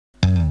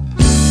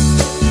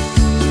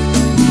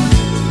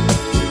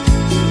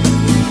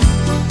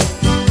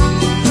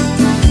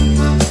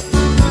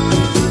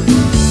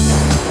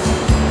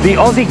The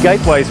Aussie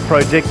Gateways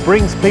project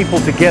brings people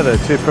together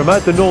to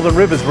promote the Northern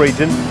Rivers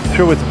region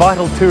through its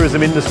vital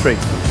tourism industry.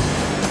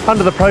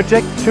 Under the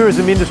project,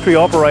 tourism industry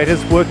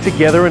operators work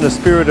together in a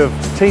spirit of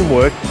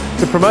teamwork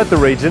to promote the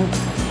region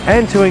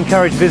and to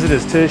encourage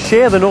visitors to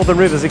share the Northern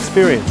Rivers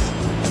experience.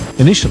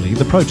 Initially,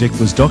 the project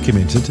was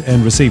documented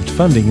and received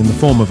funding in the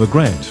form of a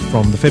grant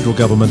from the Federal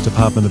Government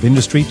Department of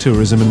Industry,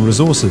 Tourism and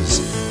Resources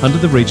under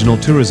the Regional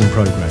Tourism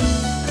Program.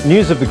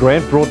 News of the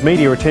grant brought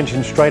media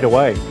attention straight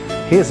away.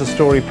 Here's a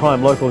story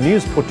Prime Local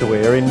News put to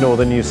air in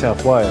northern New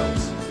South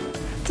Wales.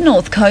 The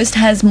North Coast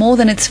has more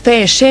than its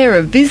fair share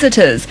of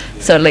visitors,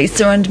 so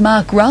Lisa and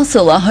Mark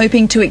Russell are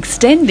hoping to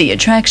extend the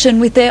attraction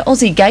with their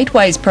Aussie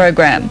Gateways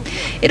program.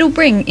 It'll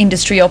bring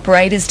industry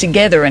operators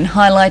together and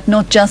highlight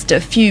not just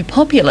a few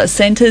popular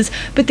centres,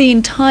 but the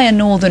entire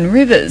Northern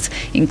Rivers,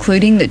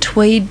 including the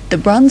Tweed, the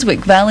Brunswick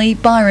Valley,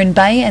 Byron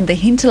Bay and the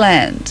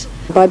hinterland.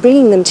 By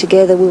bringing them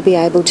together, we'll be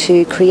able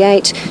to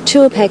create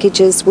tour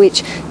packages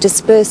which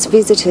disperse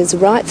visitors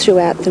right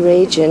throughout the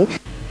region.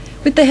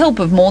 With the help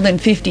of more than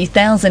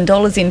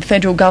 $50,000 in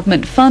federal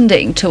government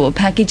funding, tour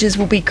packages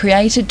will be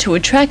created to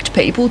attract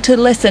people to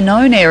lesser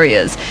known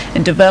areas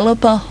and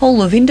develop a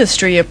whole of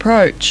industry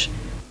approach.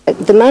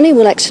 The money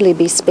will actually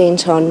be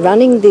spent on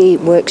running the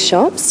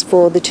workshops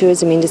for the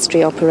tourism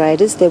industry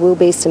operators. There will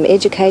be some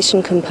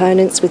education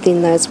components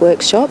within those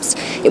workshops.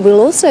 It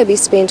will also be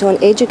spent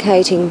on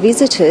educating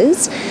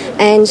visitors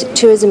and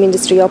tourism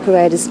industry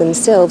operators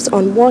themselves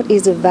on what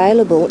is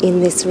available in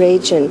this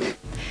region.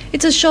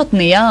 It's a shot in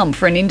the arm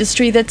for an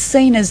industry that's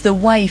seen as the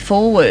way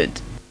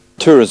forward.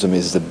 Tourism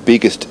is the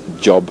biggest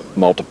job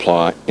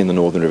multiplier in the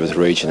Northern Rivers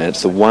region, and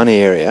it's the one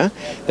area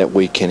that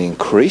we can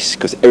increase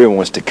because everyone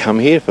wants to come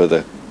here for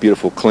the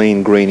beautiful,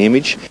 clean, green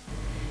image.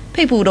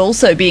 People would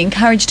also be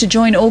encouraged to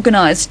join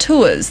organised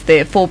tours,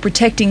 therefore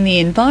protecting the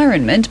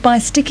environment by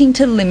sticking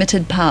to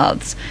limited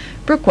paths.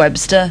 Brooke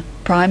Webster,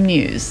 Prime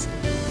News.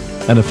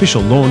 An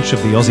official launch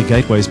of the Aussie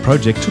Gateways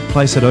project took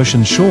place at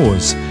Ocean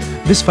Shores.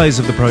 This phase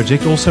of the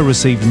project also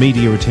received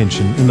media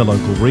attention in the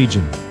local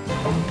region.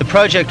 The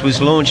project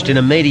was launched in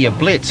a media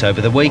blitz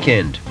over the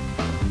weekend.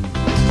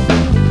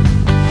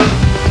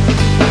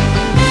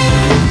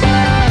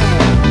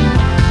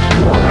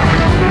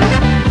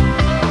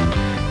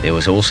 There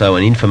was also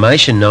an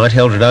information night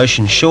held at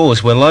Ocean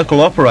Shores where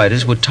local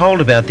operators were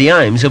told about the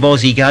aims of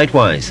Aussie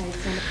Gateways.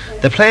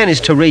 The plan is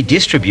to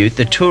redistribute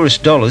the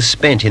tourist dollars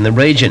spent in the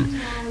region,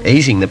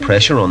 easing the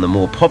pressure on the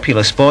more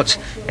popular spots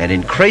and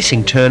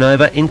increasing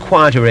turnover in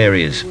quieter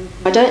areas.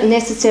 I don't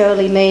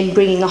necessarily mean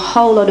bringing a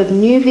whole lot of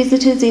new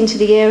visitors into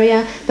the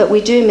area, but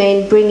we do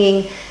mean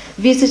bringing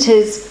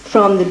visitors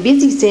from the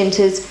busy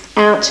centres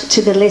out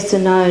to the lesser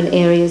known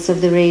areas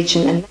of the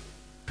region.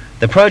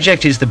 The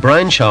project is the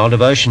brainchild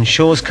of Ocean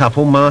Shores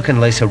couple Mark and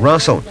Lisa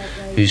Russell,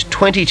 whose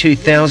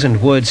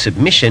 22,000 word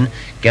submission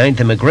gained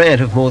them a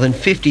grant of more than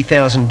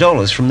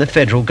 $50,000 from the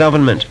federal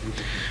government.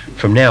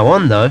 From now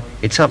on though,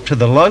 it's up to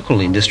the local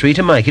industry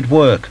to make it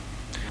work.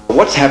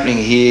 What's happening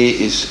here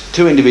is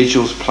two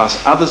individuals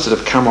plus others that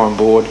have come on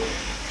board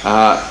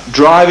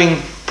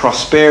driving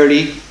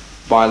prosperity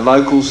by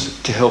locals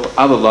to help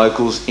other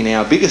locals in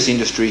our biggest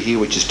industry here,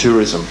 which is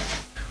tourism.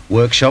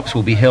 Workshops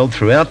will be held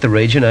throughout the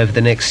region over the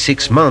next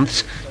 6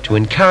 months to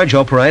encourage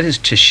operators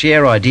to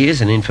share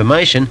ideas and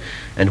information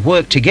and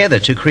work together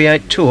to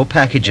create tour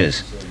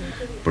packages.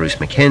 Bruce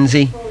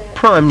Mackenzie,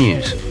 Prime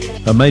News.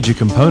 A major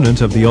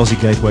component of the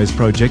Aussie Gateways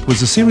project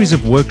was a series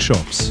of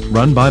workshops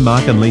run by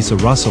Mark and Lisa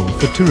Russell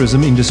for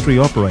tourism industry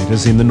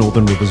operators in the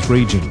Northern Rivers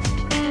region.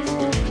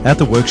 At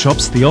the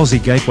workshops, the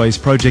Aussie Gateways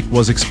project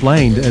was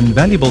explained and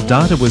valuable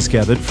data was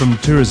gathered from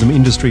tourism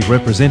industry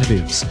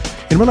representatives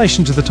in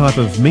relation to the type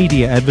of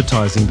media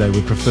advertising they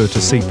would prefer to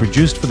see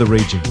produced for the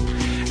region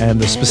and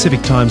the specific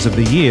times of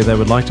the year they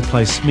would like to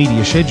place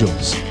media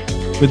schedules.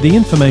 With the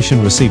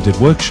information received at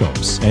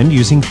workshops and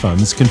using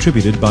funds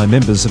contributed by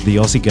members of the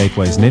Aussie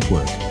Gateways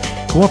network,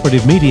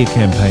 cooperative media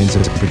campaigns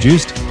are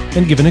produced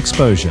and given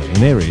exposure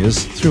in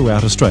areas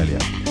throughout Australia.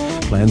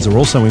 Plans are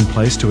also in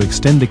place to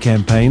extend the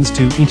campaigns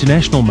to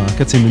international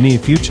markets in the near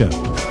future.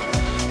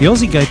 The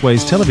Aussie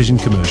Gateways television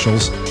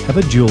commercials have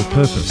a dual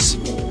purpose.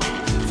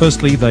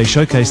 Firstly, they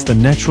showcase the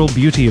natural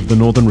beauty of the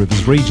Northern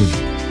Rivers region,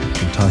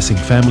 enticing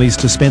families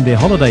to spend their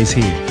holidays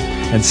here.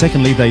 And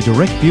secondly, they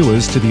direct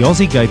viewers to the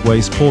Aussie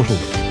Gateways portal,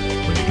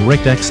 where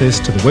direct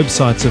access to the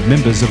websites of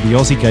members of the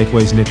Aussie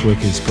Gateways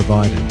network is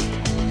provided.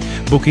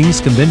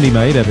 Bookings can then be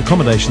made at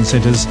accommodation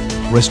centres,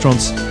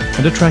 restaurants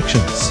and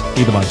attractions,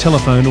 either by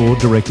telephone or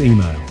direct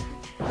email.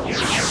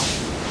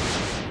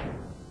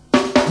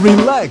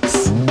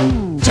 Relax,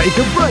 take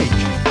a break,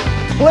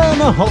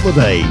 plan a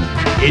holiday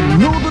in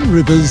Northern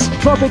Rivers,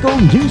 tropical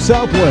New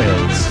South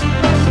Wales.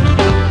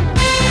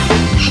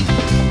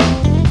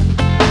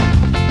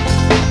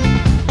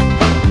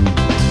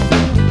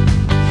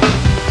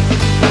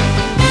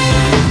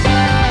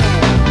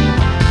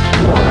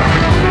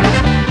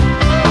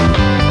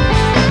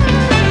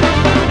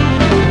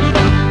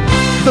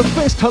 The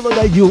best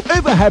holiday you'll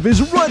ever have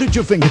is right at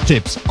your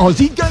fingertips.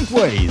 Aussie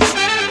Gateways.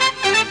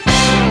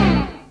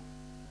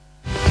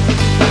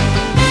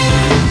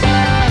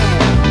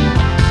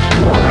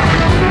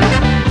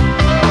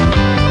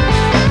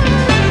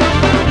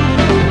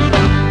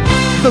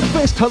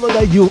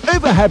 holiday you'll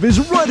ever have is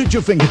right at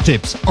your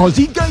fingertips.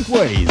 Aussie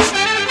Gateways.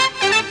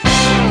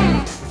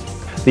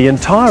 The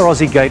entire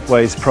Aussie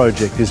Gateways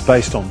project is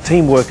based on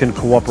teamwork and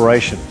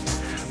cooperation.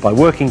 By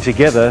working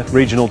together,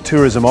 regional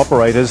tourism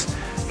operators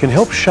can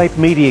help shape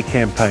media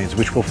campaigns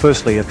which will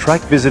firstly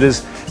attract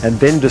visitors and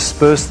then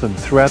disperse them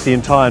throughout the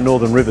entire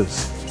Northern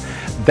Rivers.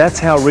 That's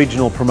how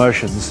regional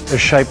promotions are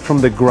shaped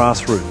from the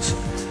grassroots,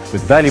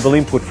 with valuable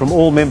input from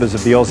all members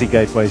of the Aussie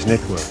Gateways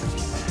network.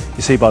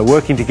 You see, by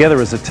working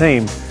together as a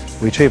team,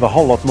 we achieve a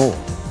whole lot more.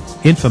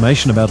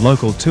 Information about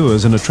local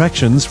tours and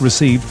attractions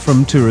received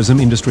from tourism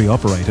industry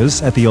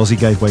operators at the Aussie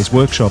Gateways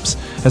workshops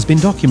has been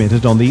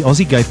documented on the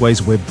Aussie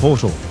Gateways web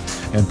portal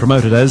and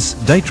promoted as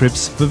day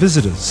trips for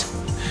visitors.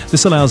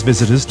 This allows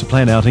visitors to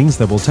plan outings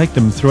that will take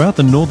them throughout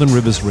the Northern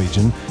Rivers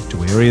region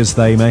to areas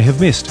they may have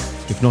missed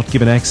if not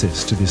given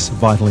access to this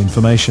vital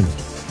information.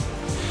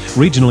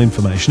 Regional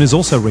information is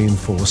also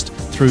reinforced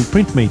through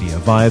print media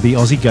via the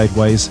Aussie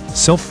Gateways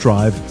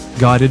Self-Drive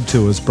Guided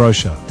Tours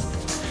brochure.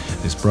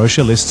 This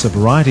brochure lists a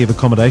variety of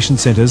accommodation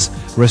centres,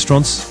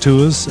 restaurants,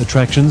 tours,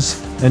 attractions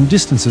and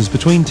distances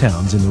between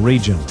towns in the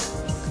region.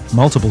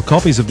 Multiple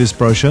copies of this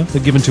brochure are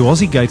given to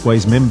Aussie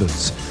Gateways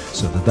members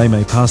so that they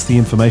may pass the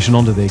information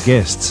on to their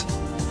guests.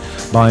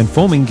 By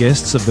informing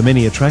guests of the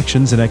many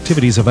attractions and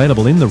activities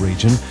available in the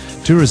region,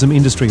 tourism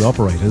industry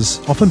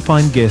operators often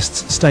find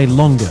guests stay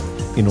longer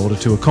in order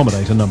to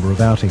accommodate a number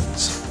of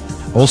outings.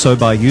 Also,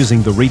 by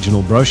using the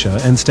regional brochure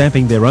and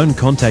stamping their own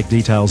contact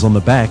details on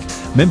the back,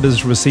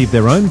 members receive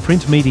their own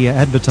print media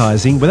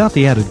advertising without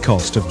the added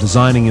cost of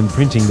designing and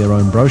printing their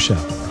own brochure.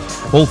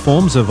 All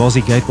forms of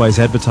Aussie Gateways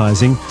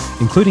advertising,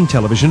 including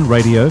television,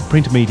 radio,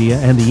 print media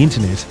and the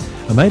internet,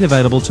 are made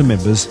available to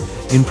members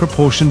in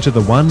proportion to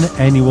the one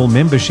annual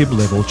membership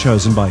level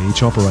chosen by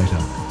each operator.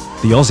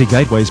 The Aussie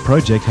Gateways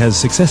project has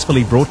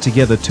successfully brought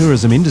together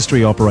tourism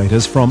industry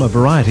operators from a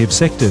variety of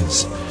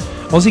sectors.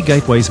 Aussie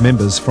Gateways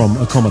members from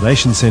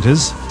accommodation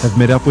centres have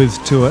met up with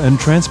tour and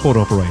transport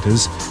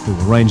operators who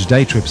arrange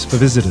day trips for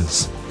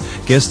visitors.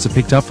 Guests are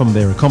picked up from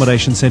their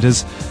accommodation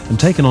centres and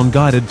taken on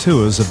guided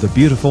tours of the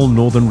beautiful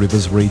Northern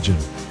Rivers region.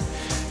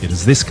 It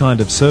is this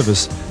kind of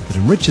service that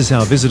enriches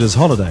our visitors'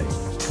 holiday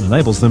and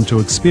enables them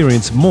to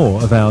experience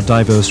more of our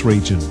diverse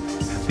region.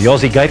 The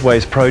Aussie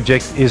Gateways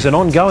project is an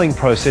ongoing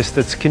process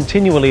that's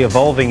continually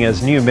evolving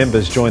as new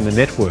members join the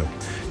network.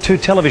 2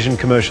 television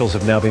commercials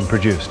have now been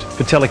produced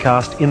for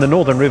telecast in the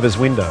Northern Rivers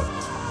window.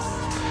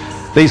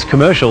 These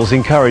commercials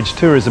encourage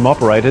tourism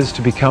operators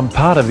to become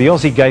part of the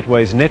Aussie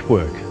Gateways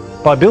network.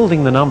 By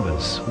building the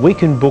numbers, we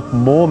can book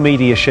more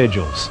media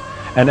schedules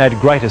and add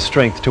greater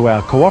strength to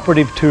our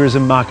cooperative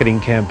tourism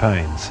marketing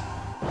campaigns.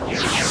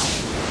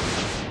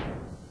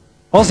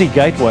 Aussie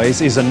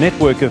Gateways is a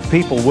network of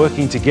people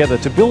working together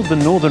to build the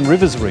Northern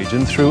Rivers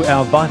region through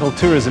our vital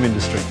tourism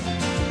industry.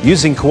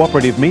 Using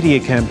cooperative media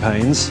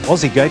campaigns,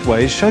 Aussie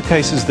Gateways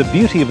showcases the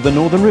beauty of the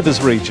Northern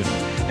Rivers region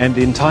and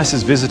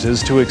entices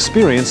visitors to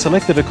experience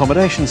selected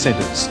accommodation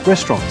centres,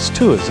 restaurants,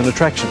 tours and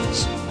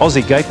attractions.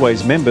 Aussie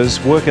Gateways members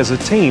work as a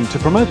team to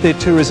promote their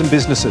tourism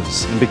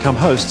businesses and become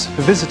hosts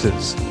for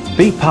visitors.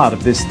 Be part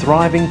of this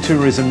thriving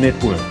tourism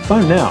network.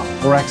 Phone now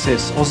or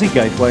access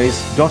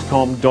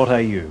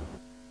aussiegateways.com.au.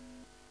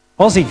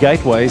 Aussie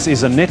Gateways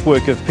is a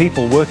network of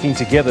people working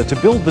together to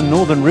build the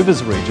Northern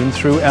Rivers region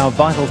through our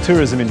vital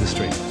tourism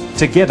industry.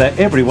 Together,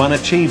 everyone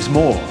achieves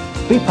more.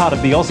 Be part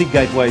of the Aussie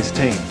Gateways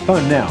team.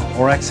 Phone now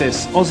or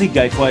access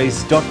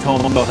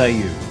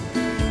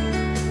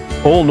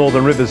aussiegateways.com.au. All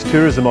Northern Rivers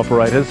tourism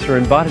operators are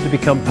invited to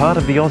become part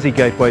of the Aussie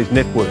Gateways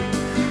network.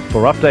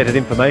 For updated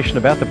information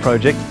about the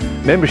project,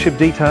 membership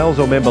details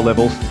or member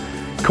levels,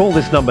 call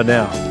this number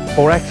now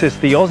or access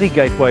the Aussie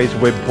Gateways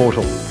web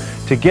portal.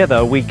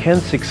 Together we can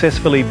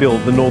successfully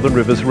build the Northern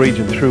Rivers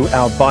region through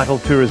our vital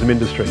tourism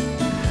industry.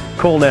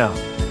 Call now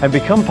and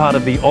become part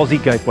of the Aussie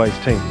Gateways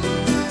team.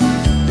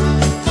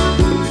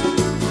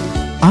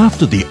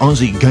 After the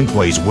Aussie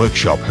Gateways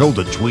workshop held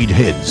at Tweed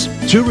Heads,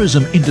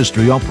 tourism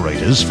industry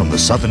operators from the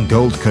Southern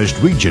Gold Coast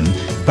region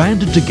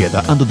banded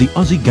together under the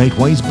Aussie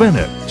Gateways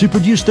banner to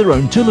produce their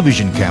own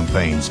television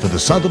campaigns for the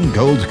Southern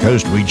Gold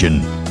Coast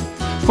region.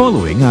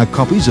 Following are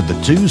copies of the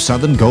 2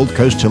 Southern Gold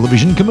Coast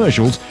television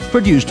commercials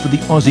produced for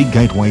the Aussie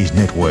Gateways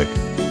network.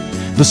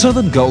 The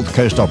Southern Gold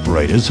Coast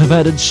operators have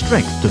added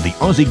strength to the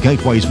Aussie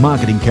Gateways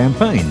marketing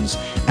campaigns,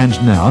 and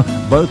now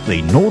both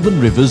the Northern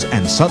Rivers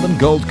and Southern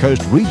Gold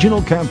Coast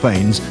regional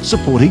campaigns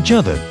support each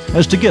other,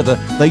 as together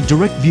they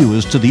direct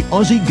viewers to the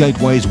Aussie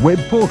Gateways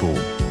web portal,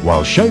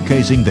 while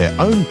showcasing their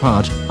own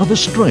part of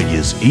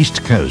Australia's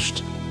East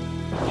Coast.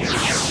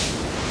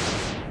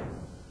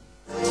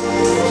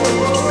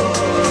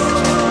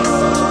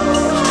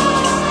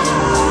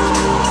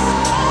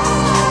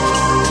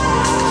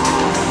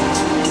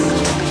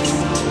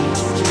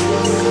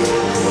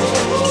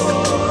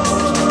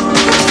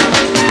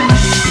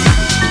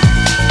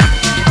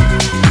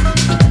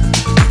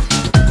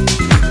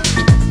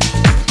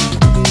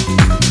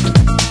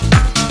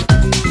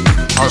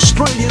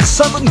 Australia's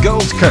Southern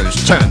Gold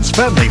Coast turns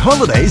family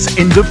holidays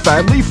into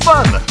family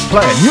fun.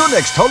 Plan your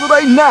next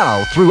holiday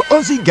now through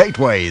Aussie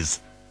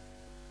Gateways.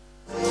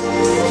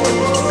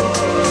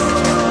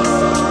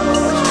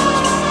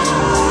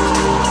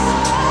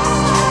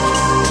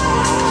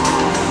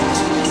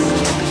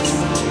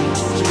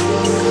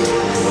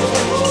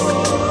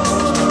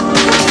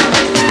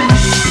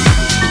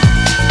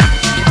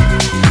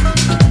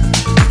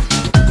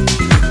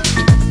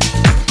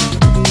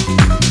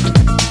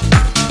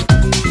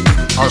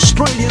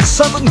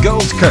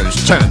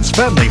 Coast turns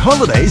family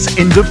holidays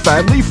into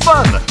family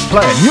fun.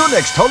 Plan your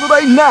next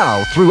holiday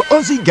now through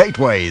Aussie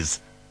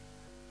Gateways.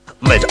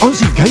 Let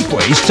Aussie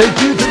Gateways take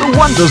you to the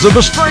wonders of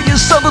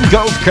Australia's Southern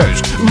Gold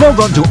Coast. Log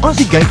on to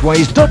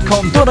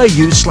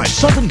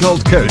aussiegateways.com.au/Southern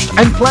Gold Coast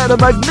and plan a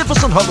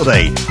magnificent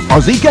holiday.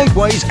 Aussie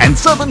Gateways and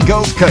Southern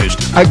Gold Coast,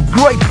 a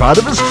great part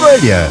of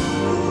Australia.